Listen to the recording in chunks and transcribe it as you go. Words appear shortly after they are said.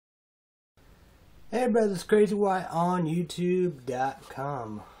Hey brothers, Crazy White on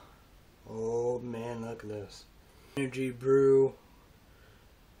YouTube.com. Oh man, look at this. Energy Brew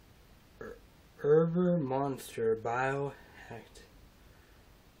Ubermonster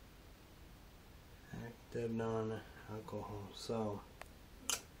active non-alcohol. So,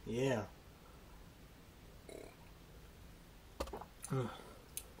 yeah.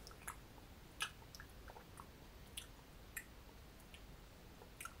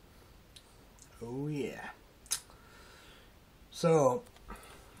 Oh yeah. So,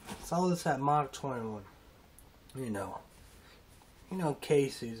 saw this at Mach 21. You know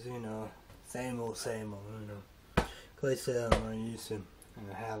Casey's, same old, place that I used to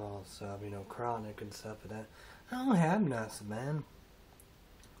have all this stuff, chronic and stuff like that. I don't have nothing, man.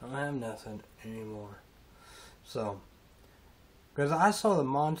 I don't have nothing anymore. So, because I saw the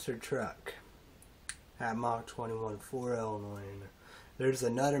monster truck at Mach 21, Flora, Illinois. There's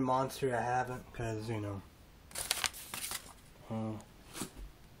another monster I haven't, because,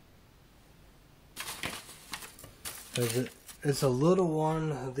 it's a little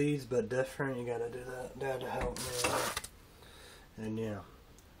one of these, but different. You gotta do that to help me out. And yeah,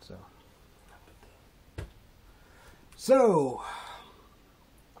 so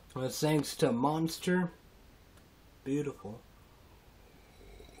thanks to Monster, beautiful.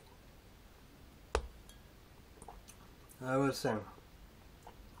 I was saying,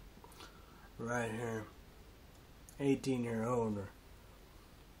 right here, 18-year-old.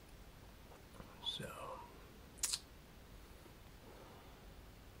 So,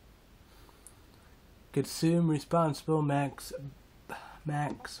 consume responsible. Max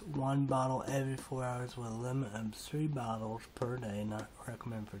one bottle every 4 hours with a limit of 3 bottles per day. Not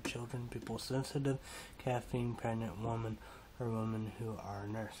recommended for children, people sensitive, caffeine, pregnant women, or women who are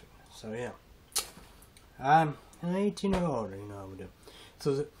nursing. So yeah, I'm an 18-year-old. I would do.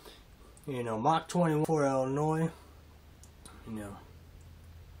 So Mach 21 for Illinois.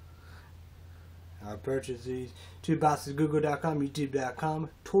 I purchased these 2 boxes. Google.com, YouTube.com.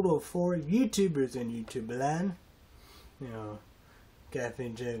 Total of 4 YouTubers in YouTube land.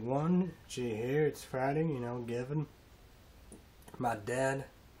 Caffeine J1. G here. It's Friday. Giving my dad,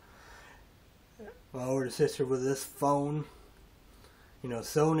 my older sister with this phone.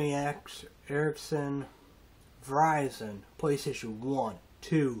 Sony, Ericsson, Verizon, PlayStation 1,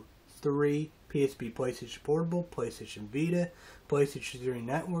 2, 3, PSP, PlayStation Portable, PlayStation Vita, PlayStation 3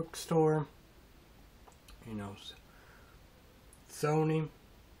 Network Store. Sony,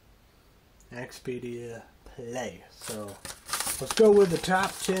 Expedia, Play. So, let's go with the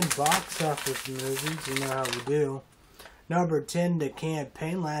top 10 box office movies. You know how we do. Number 10, The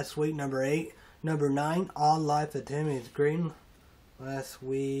Campaign, last week. Number 8. Number 9, All Life of Timmy's Green, last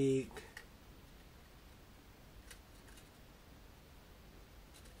week.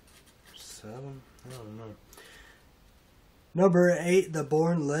 I don't know. Number 8, The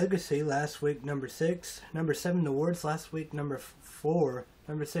Bourne Legacy, last week. Number 6. Number 7, The Words, last week. Number 4.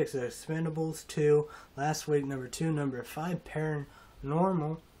 Number 6, The Expendables 2, last week. Number 2. Number 5,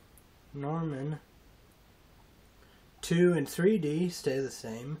 Paranorman 2 and 3D, stay the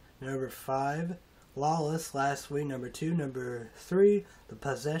same. Number 5, Lawless, last week. Number 2. Number 3, The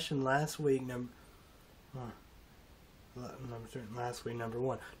Possession, last week. Number 3, last week. Number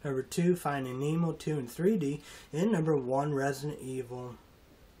 1. Number 2, Finding Nemo 2 in 3D. And number 1, Resident Evil.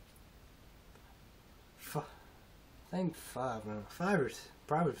 I think 5. 5 or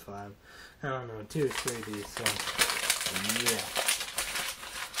probably 5. I don't know. 2 or 3D. So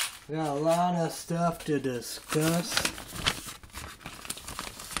yeah, got a lot of stuff to discuss.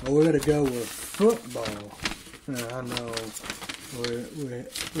 Well, we're gonna go with football. I know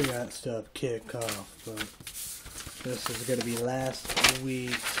we got stuff kicked off, but this is going to be last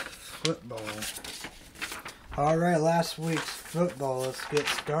week's football. Alright, last week's football. Let's get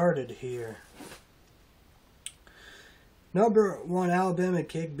started here. Number 1, Alabama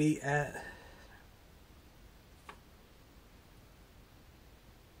kick beat at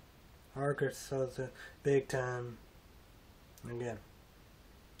Arkansas, big time again.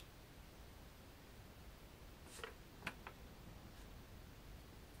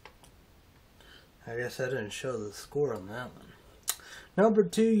 I guess I didn't show the score on that one. Number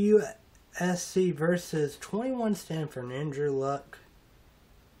 2, USC versus 21 Stanford. Andrew Luck.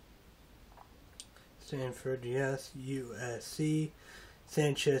 Stanford, yes. USC.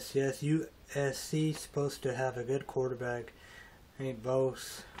 Sanchez, yes. USC supposed to have a good quarterback. Ain't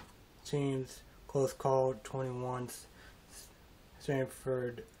both teams. Close call. 21.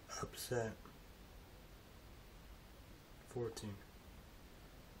 Stanford upset. 14.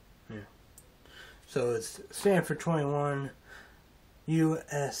 Yeah. So it's Stanford 21,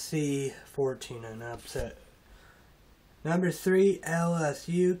 USC 14 an upset. Number 3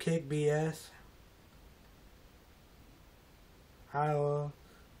 LSU kick BS. Iowa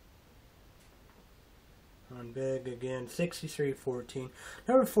on big again, 63-14.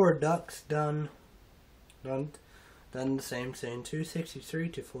 Number 4 Ducks done the same thing,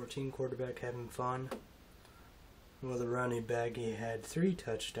 263-14. Quarterback having fun. Well, the running back, he had 3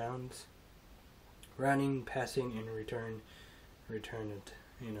 touchdowns. Running, passing, and return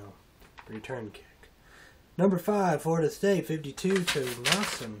kick. Number 5 Florida State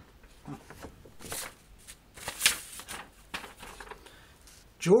 52-0.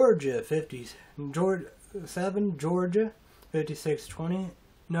 Georgia 56-20.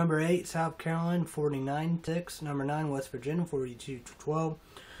 Number 8 South Carolina 49-6. Number 9 West Virginia 42-12.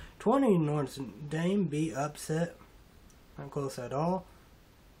 20 Notre Dame beat upset. Not close at all.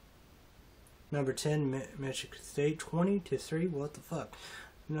 Number 10 Michigan State 20-3. What the fuck?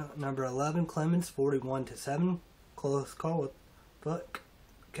 Number 11 Clemens 41-7. Close call. What the fuck?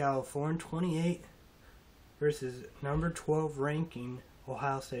 California 28 versus number 12 ranking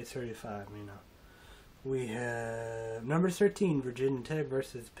Ohio State 35. We have number 13 Virginia Tech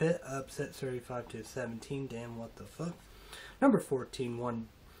versus Pitt, upset 35-17. Damn, what the fuck? Number 14 won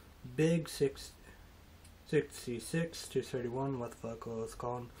big 66-31. What the fuck was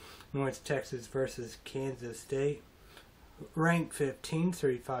called? North Texas versus Kansas State. Ranked 15,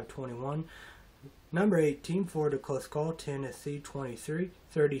 35-21. Number 18 Florida close call. Tennessee 23,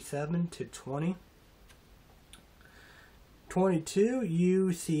 37-20. 22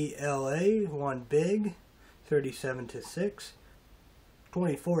 UCLA won big, 37-6.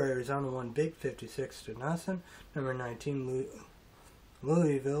 24 Arizona won big, 56-0. Number 19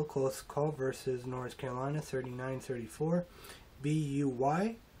 Louisville close call versus North Carolina, 39-34.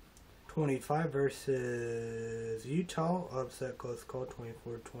 BUY 25 versus Utah, upset close call,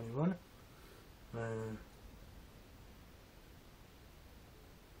 24-21.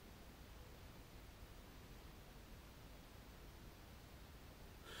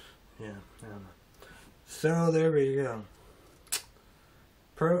 Yeah, I don't know. So there we go.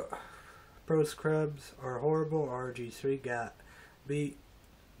 Pro Scrubs are horrible. RG3 got beat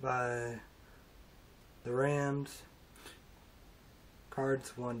by the Rams.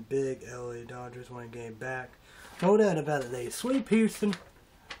 Cards won big. LA Dodgers won a game back. No doubt about it. They sweep Houston.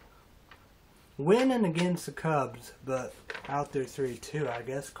 Winning against the Cubs, but out there 3-2. I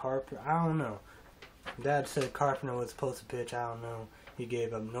guess Carpenter. I don't know. Dad said Carpenter was supposed to pitch. I don't know. He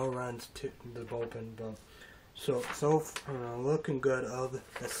gave up no runs to the bullpen, but so looking good. Of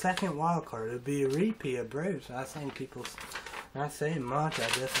the second wild card, it'd be a repeat of Braves. I think people not saying much. I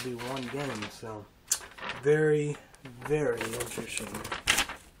guess it'd be one game. So very, very interesting.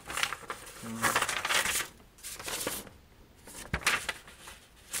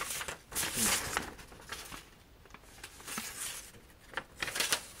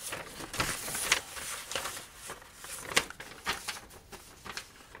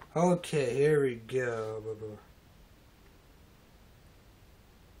 Okay, here we go.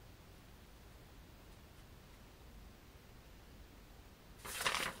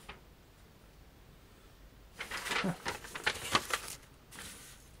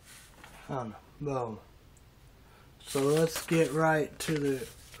 Boom. So let's get right to the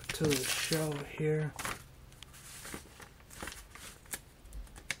show here.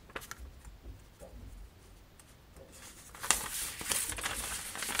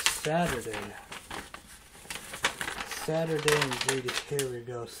 Saturday indeed. Here we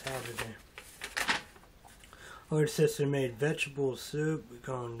go. Saturday. Older sister made vegetable soup. We're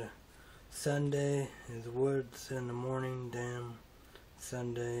going to Sunday. Is woods in the morning. Damn.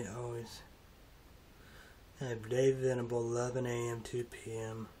 Sunday always. I have day available 11 a.m. 2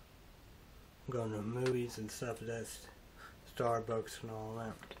 p.m. I'm going to movies and stuff. That's Starbucks and all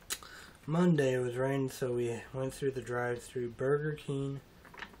that. Monday it was raining, so we went through the drive-through Burger King,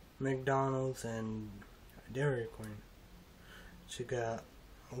 McDonald's, and Dairy Queen. She got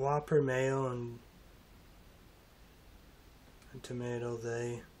Whopper mayo and tomato.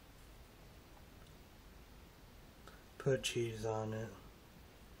 They put cheese on it.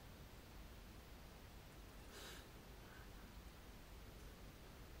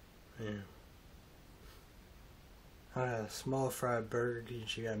 Yeah. I got a small fried Burger King.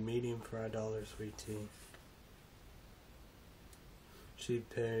 She got medium fried $1 sweet tea. She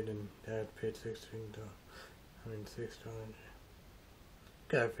paid and Dad paid $6.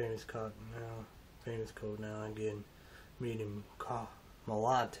 Got a famous code now. I'm getting medium my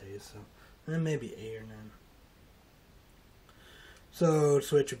latte, so then maybe 8 or 9. So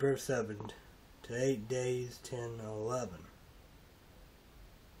switch your birth 7 to 8 days, 10, 11.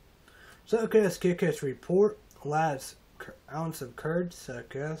 Success Kick-Ass Report. Last ounce of curd.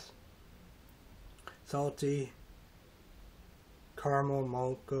 Success. Salty. Caramel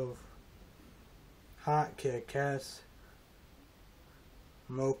mocha. Hot Kick-Ass.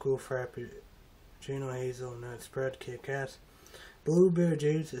 Mocha Frappuccino Hazelnut Spread Kick-Ass. Blueberry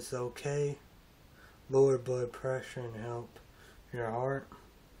juice is okay. Lower blood pressure and help your heart.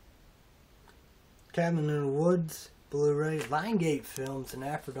 Cabin in the Woods Blu-ray. Liongate Films and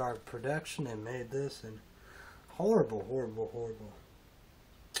After Dark Production. They made this, and horrible.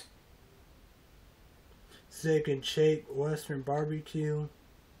 Steak and Shake Western Barbecue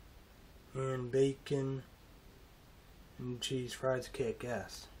and bacon and cheese fries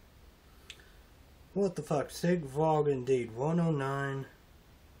Kick-Ass. What the fuck? Sick Vlog indeed. 109.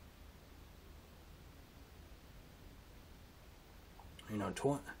 You know,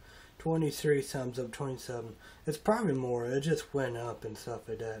 23 thumbs up, 27. It's probably more. It just went up and stuff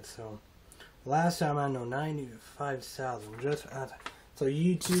like that. So last time I know 95,000. So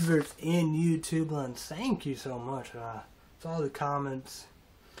YouTubers in YouTube land, thank you so much. It's all the comments.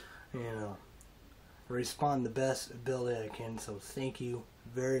 You know, respond the best ability I can. So thank you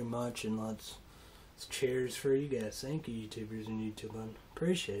very much, and let's cheers for you guys. Thank you, YouTubers and YouTube land.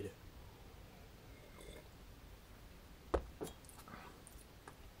 Appreciate it.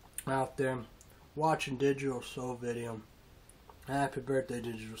 Out there watching Digital Soul video. Happy birthday,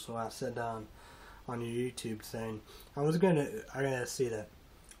 Digital Soul. I said on your YouTube saying I gotta see that,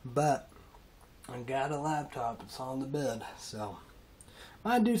 but I got a laptop. It's on the bed, so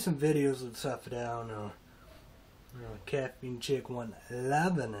might do some videos and stuff down. Caffeine Chick 1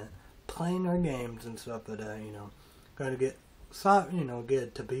 loving it, playing our games and stuff like that. You know, gotta get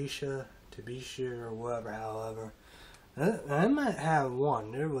get Tabisha or whatever. However, I might have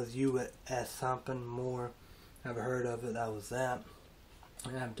one. There was US something more. Never heard of it. That was that.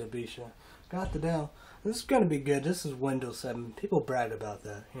 I have Tabisha. Got the Dell. This is gonna be good. This is Windows 7. People brag about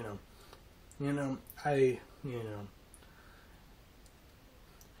that.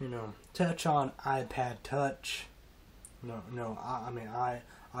 Touch on iPad Touch.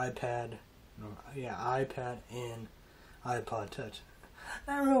 iPad. iPad and iPod Touch.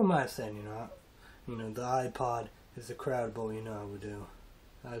 I don't know what am I saying. The iPod is a crowdable. I would do.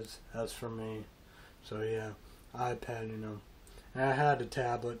 That's for me. So yeah, iPad. And I had a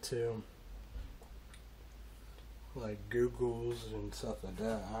tablet too, like Google's and stuff like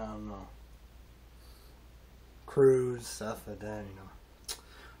that. I don't know. Cruise, stuff like that.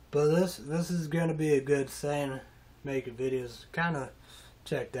 But this is gonna be a good thing. Making videos, kind of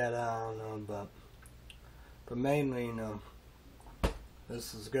check that out. I don't know, but mainly,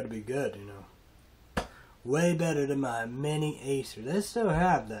 this is gonna be good. Way better than my mini Acer. They still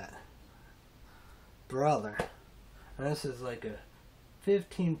have that, brother. And this is like a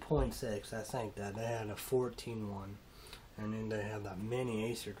 15.6. I think that they had a 14 one, and then they have that mini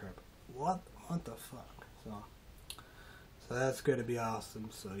Acer grip. What the fuck? So that's gonna be awesome.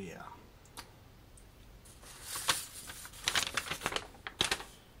 So yeah.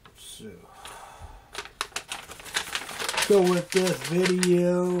 So with this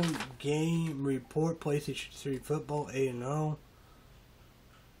video game report, PlayStation 3 football 8-0.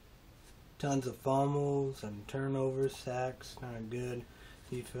 Tons of fumbles and turnovers, sacks, not good.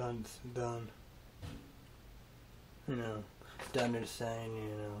 Defense done. Done their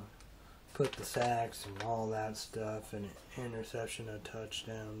thing, put the sacks and all that stuff, and interception, a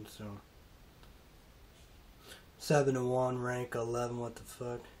touchdown. So 7-1, rank 11. What the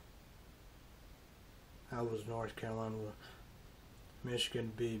fuck? How was North Carolina?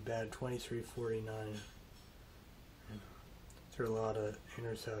 Michigan beat bad 23-49. Threw a lot of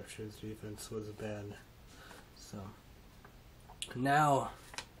interceptions. Defense was bad. So now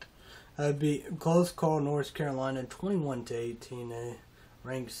I'd be close call. North Carolina 21-18.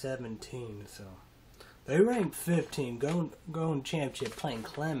 Ranked 17. So they ranked 15. Going championship playing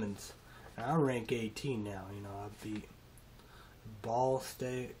Clemens. And I rank 18 now. I beat Ball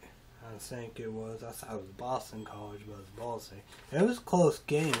State. I think it was. I thought it was Boston College, but it was Ball State. It was a close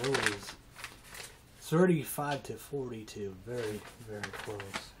game. It was 35-42. Very, very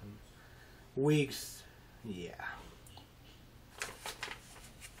close. And weeks, yeah.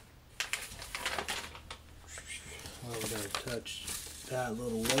 Oh, we gotta touch that a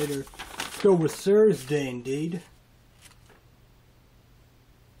little later. Let's go with Thursday, indeed.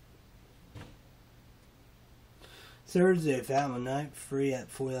 Thursday, family night, free at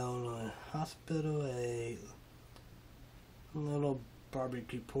Flora Hospital. A little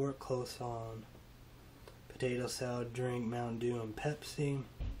barbecue pork, close on. Potato salad, drink Mountain Dew and Pepsi.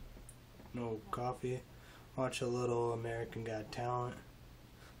 No coffee. Watch a little American Got Talent.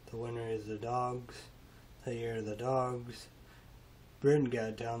 The winner is the Dogs. The Year of the Dogs. Britain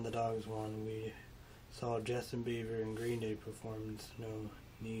got down. The Dogs won. We saw Justin Bieber and Green Day perform in Snow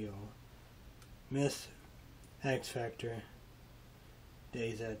Neo. Miss X Factor.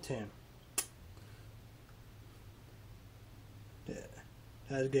 Days at 10.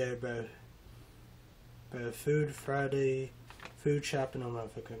 That's good, bro. Bro, Food Friday. Food shopping on my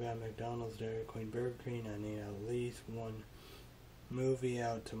fucking got McDonald's, Dairy Queen, Burger King. I need at least one movie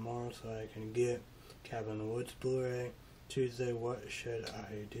out tomorrow so I can get Cabin in the Woods Blu-ray. Tuesday, what should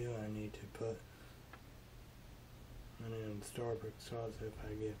I do? I need to put money on Starbucks sauce if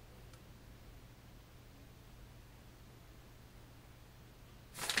I get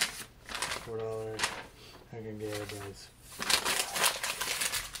 $4. I can get it, guys.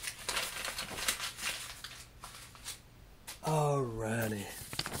 Alrighty.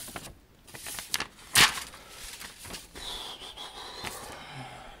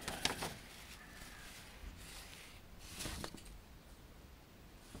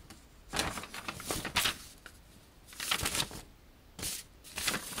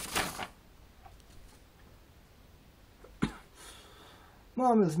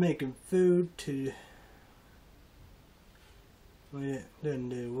 Mom is making food to. We didn't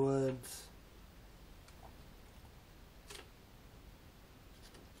do woods.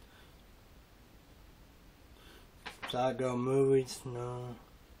 So I go movies. No.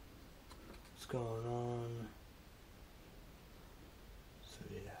 What's going on? So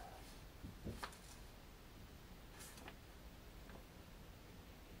yeah.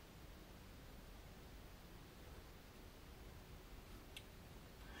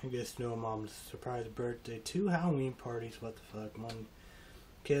 I guess no mom's surprise birthday. 2 Halloween parties. What the fuck? One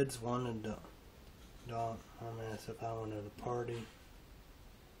kids wanted to. Don't. I'm asked if I wanted a party.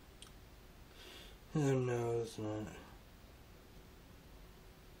 Who knows, not.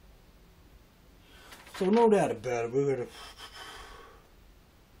 So no doubt about it, we're gonna.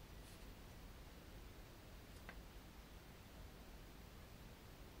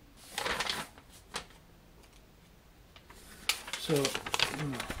 So,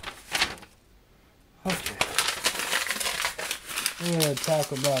 okay. We're gonna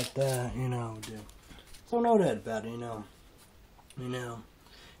talk about that, you know. So no doubt about it, you know.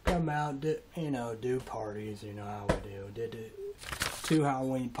 Come out, do parties, how we do. Did 2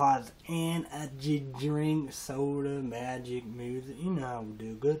 Halloween parties and a drink, soda, magic, music, how we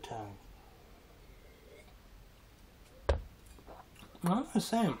do. Good time. Well, I'm just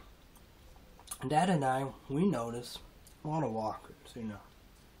saying, Dad and I, we noticed a lot of walkers,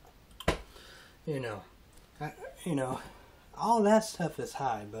 all that stuff is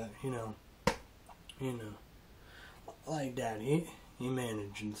high, but, like Dad, he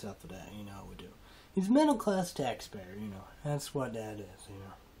managed and stuff like that, we do. He's a middle class taxpayer, that's what Dad is,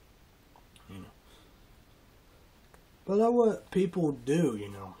 But that's what people do,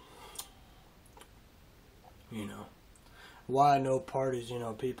 Why no parties,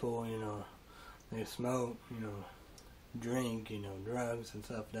 people, they smoke, drink, drugs and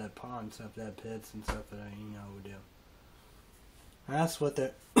stuff like that, pot, stuff like that, pits and stuff like that, we do. That's what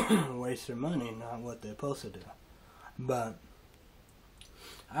they waste their money, not what they're supposed to do. But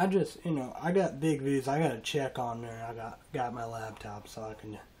I just, I got big views. I got to check on there. I got my laptop so I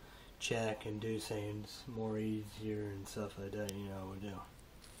can check and do things more easier and stuff like that. We do.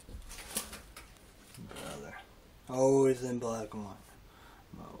 Brother, always in black and white.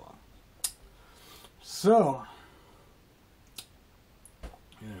 So,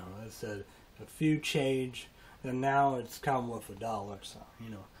 I said a few change, and now it's come with $1. So,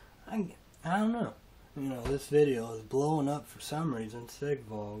 I don't know. This video is blowing up for some reason.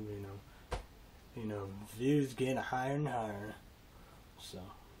 Sigvog, views getting higher and higher. So,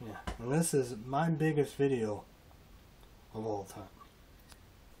 yeah. And this is my biggest video of all time.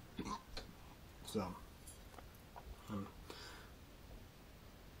 So,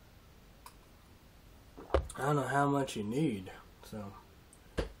 I don't know how much you need. So,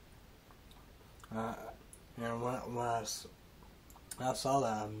 and when I saw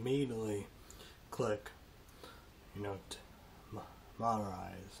that, I immediately click,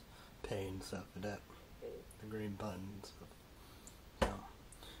 monetize, pay and stuff like that. The green buttons. So,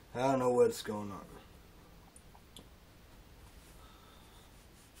 I don't know what's going on.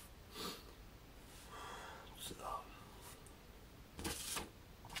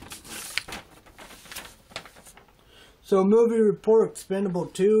 So movie report, Expendable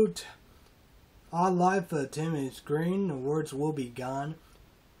 2, Odd Life of Timothy Green, awards will be gone.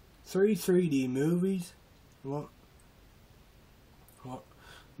 3 3D movies. What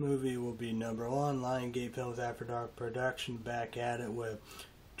movie will be #1? Lionsgate Films After Dark production back at it with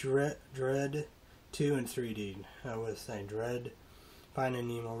Dread 2 in 3D. I was saying Dread, Finding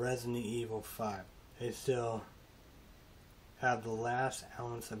Nemo, Resident Evil 5. They still have the last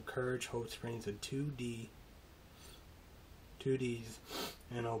ounce of courage, hope springs in 2Ds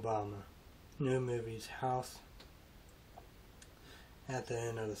in Obama. New movies, House at the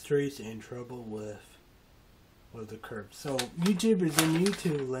End of the Streets, in trouble with the curb. So YouTubers in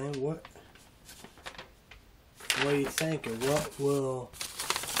YouTube land, what are you thinking? What will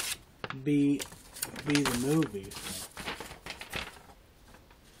be the movies?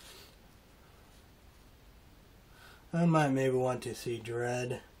 I might maybe want to see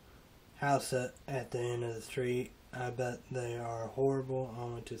Dread, House at the End of the Street. I bet they are horrible. I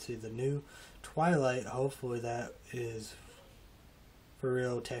want to see the new Twilight. Hopefully that is for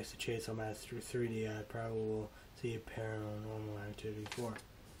real. Taxi Chainsaw Master 3D. I probably will see Paranormal Activity 4.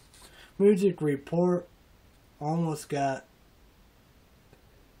 Music Report. Almost got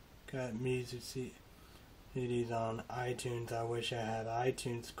music CDs on iTunes. I wish I had an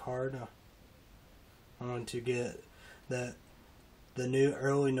iTunes card. I want to get the new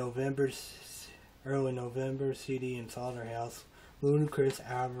early November CD in Slaughterhouse, Ludacris,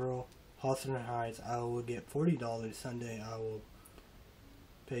 Avril, Halston Heights. I will get $40 Sunday. I will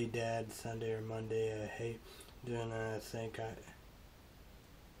pay Dad Sunday or Monday. I hate doing that. I think it's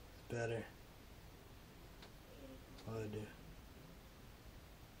better. What I do.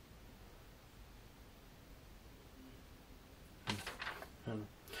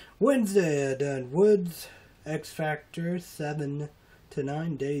 Wednesday I done Woods X Factor 7 to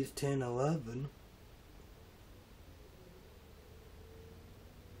 9 days 10-11.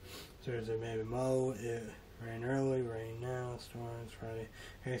 Thursday maybe Mo, it rain early, rain now, storms Friday,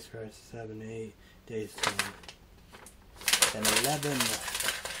 Express 7 to 8 days 10 and 11.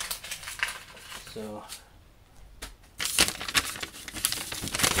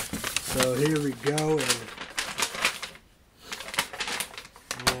 So here we go,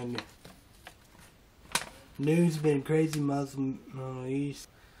 and news been crazy. Muslim Middle East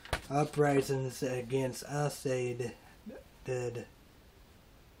uprisings against us. They did.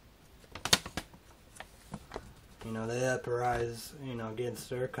 They uprise, against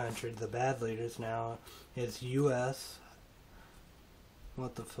their country. The bad leaders now. It's U.S.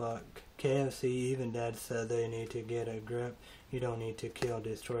 What the fuck? KFC, even Dad said they need to get a grip. You don't need to kill,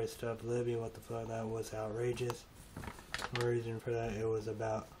 destroy stuff. Libya, what the fuck? That was outrageous. The reason for that, it was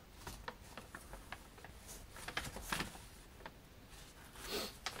about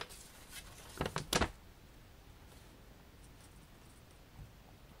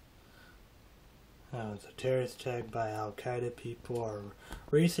it's a terrorist attack by Al Qaeda. People are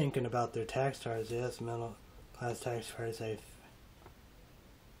rethinking about their tax dollars. Yes, middle class taxpayers. They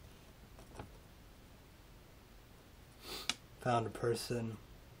found a person,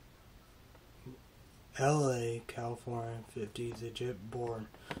 L.A., California, 50s, Egypt, born,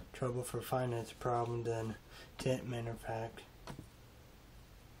 trouble for finance problem, then tent manufacturer.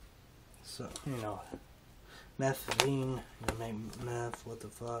 So, methadone, make meth, what the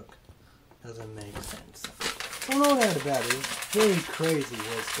fuck? Doesn't make sense. I don't know that about it. It's very crazy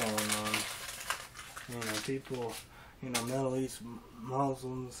what's going on. People, Middle East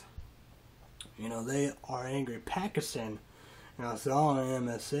Muslims, they are angry. Pakistan, I saw on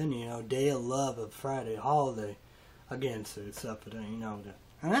MSN, Day of Love of Friday, holiday, against it, stuff, and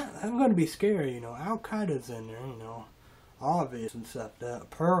I'm going to be scary, Al Qaeda's in there, obvious and stuff.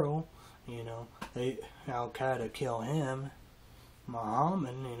 That Pearl, Al Qaeda kill him,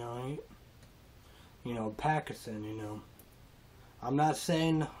 Muhammad, Pakistan, I'm not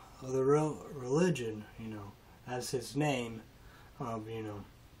saying the real religion, as his name of,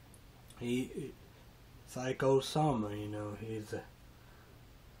 it's like Osama, he's the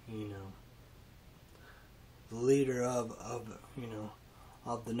leader of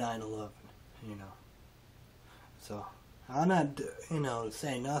the 9/11, So, I'm not,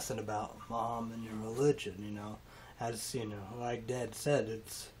 saying nothing about Muhammad and religion, as, like Dad said,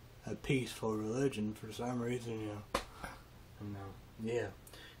 it's a peaceful religion for some reason, yeah.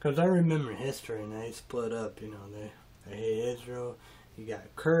 Because I remember history, and they split up, they hate Israel. You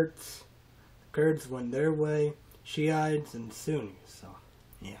got Kurds. Kurds went their way, Shiites and Sunnis. So,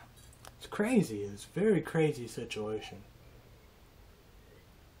 yeah. It's crazy. It's a very crazy situation.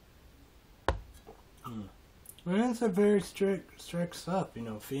 And it's a very strict stuff.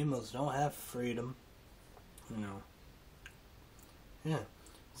 Females don't have freedom. Yeah.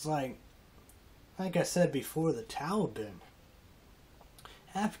 It's like I said before, the Taliban.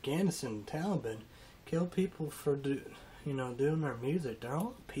 Afghanistan, Taliban kill people for doing their music. Their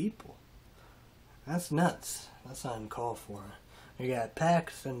own people. That's nuts. That's uncalled for. You got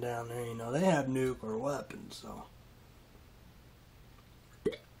Pakistan down there, you know, they have nuclear weapons, so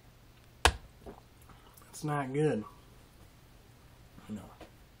it's not good. You know,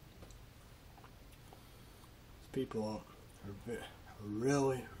 people are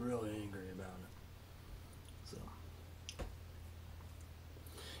really, really angry about it. So,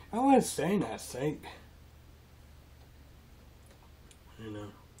 I was saying, I think, you know,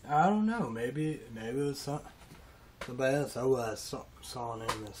 I don't know, maybe it was somebody else I saw an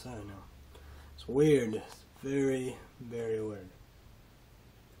MS, I don't know. It's weird. It's very, very weird.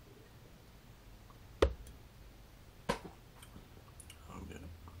 I'll get it.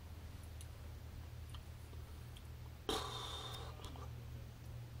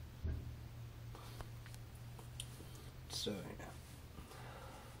 So, yeah.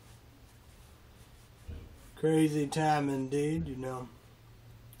 Crazy time indeed, you know.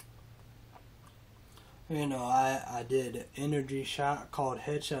 You know, I did Energy Shot called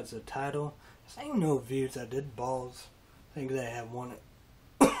Headshots the title. I ain't no views. I did balls. I think they have one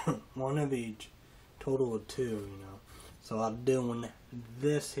one of each. Total of 2, you know. So I'm doing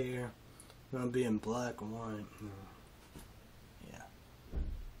this here. It's gonna be in black and white. Yeah.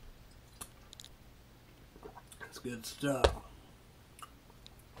 It's good stuff.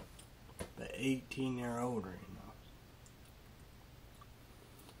 The 18-year older, you know.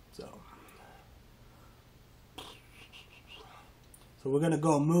 So we're gonna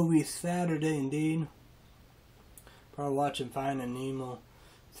go movie Saturday indeed. Probably watching Finding Nemo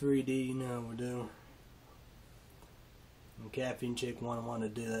 3D, you know we do. And Caffeine Chick want to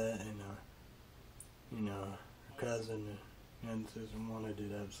do that, and you know, her cousin and sister want to do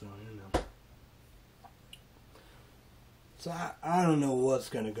that, so you know. So I don't know what's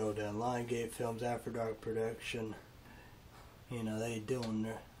gonna go down. Lion Gate Films, After Dark production. You know, they doing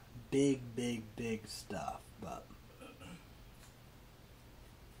their big stuff, but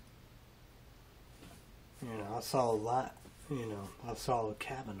you know, I saw a lot. You know, I saw A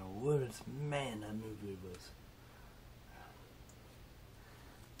Cabin in the Woods. Man, that movie was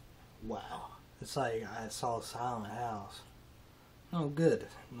wow. It's like I saw Silent House. No good.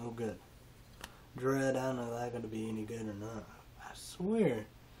 No good. Dread, I don't know if that's going to be any good or not. I swear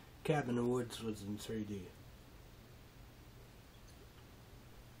Cabin in the Woods was in 3D.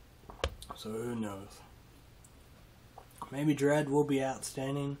 So who knows. Maybe Dread will be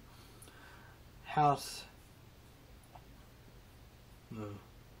outstanding. House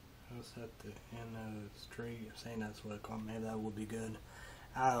at the end of the street. I'm saying that's what I call it. Maybe that will be good.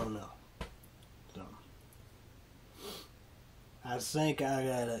 I don't know. So I think I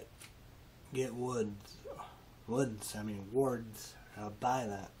gotta get Wards. I'll buy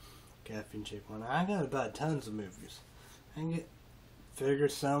that Caffeine Chick one. I gotta buy tons of movies. I can figure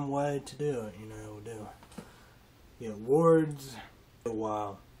some way to do it. You know, we'll do. Get Wards a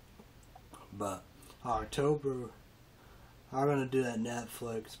while, but October. I'm gonna do that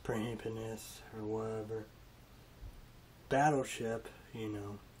Netflix Happiness or whatever. Battleship, you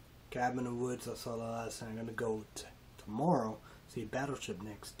know. Cabin in the Woods, I saw the last time. I'm gonna go tomorrow, see Battleship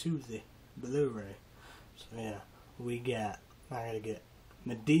next Tuesday, Blu-ray. So yeah, I gotta get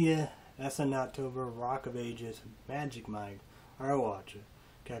Medea, that's in October, Rock of Ages, Magic Mike, I'll watch it.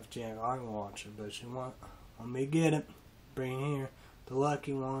 Captain Jack, I can watch it, but you want me to get it, bring it here. The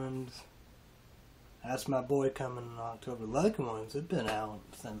Lucky Ones. That's my boy coming in October. Lucky Ones, it's been out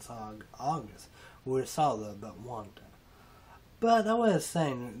since August. We saw that about one time. But I was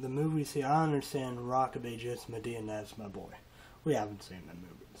saying, the movies here, I understand Rock of Ages, Medea, and that's my boy. We haven't seen that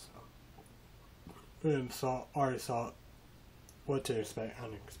movie, so. We already saw what to expect,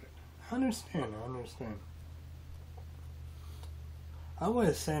 unexpected. I understand. I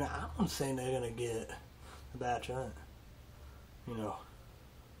was saying, I don't think they're going to get a batch of it. You know.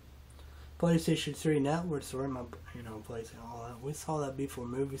 PlayStation 3 networks, so my, you know, PlayStation, all that. We saw that before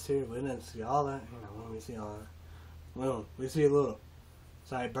movie series. We didn't see all that, you know, when we see all that. Well, we see a little.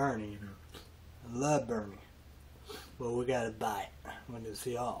 It's like Bernie, you know. I love Bernie. But we gotta buy it. We didn't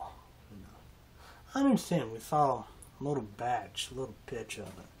see all, you know. I understand, we saw a little pitch of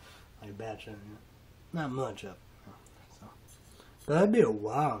it. Like batch of it, you know. Not much of it, you know. So. But that'd be a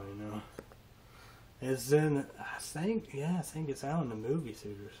while, you know. It's in, I think it's out in the movie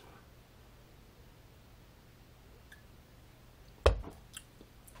theaters.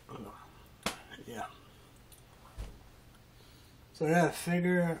 Yeah. So yeah,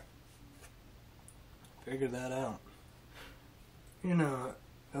 figure that out. You know,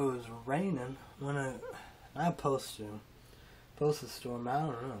 it was raining when I posted a storm.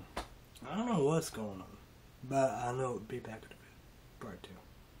 I don't know what's going on, but I know it'll be back to part 2.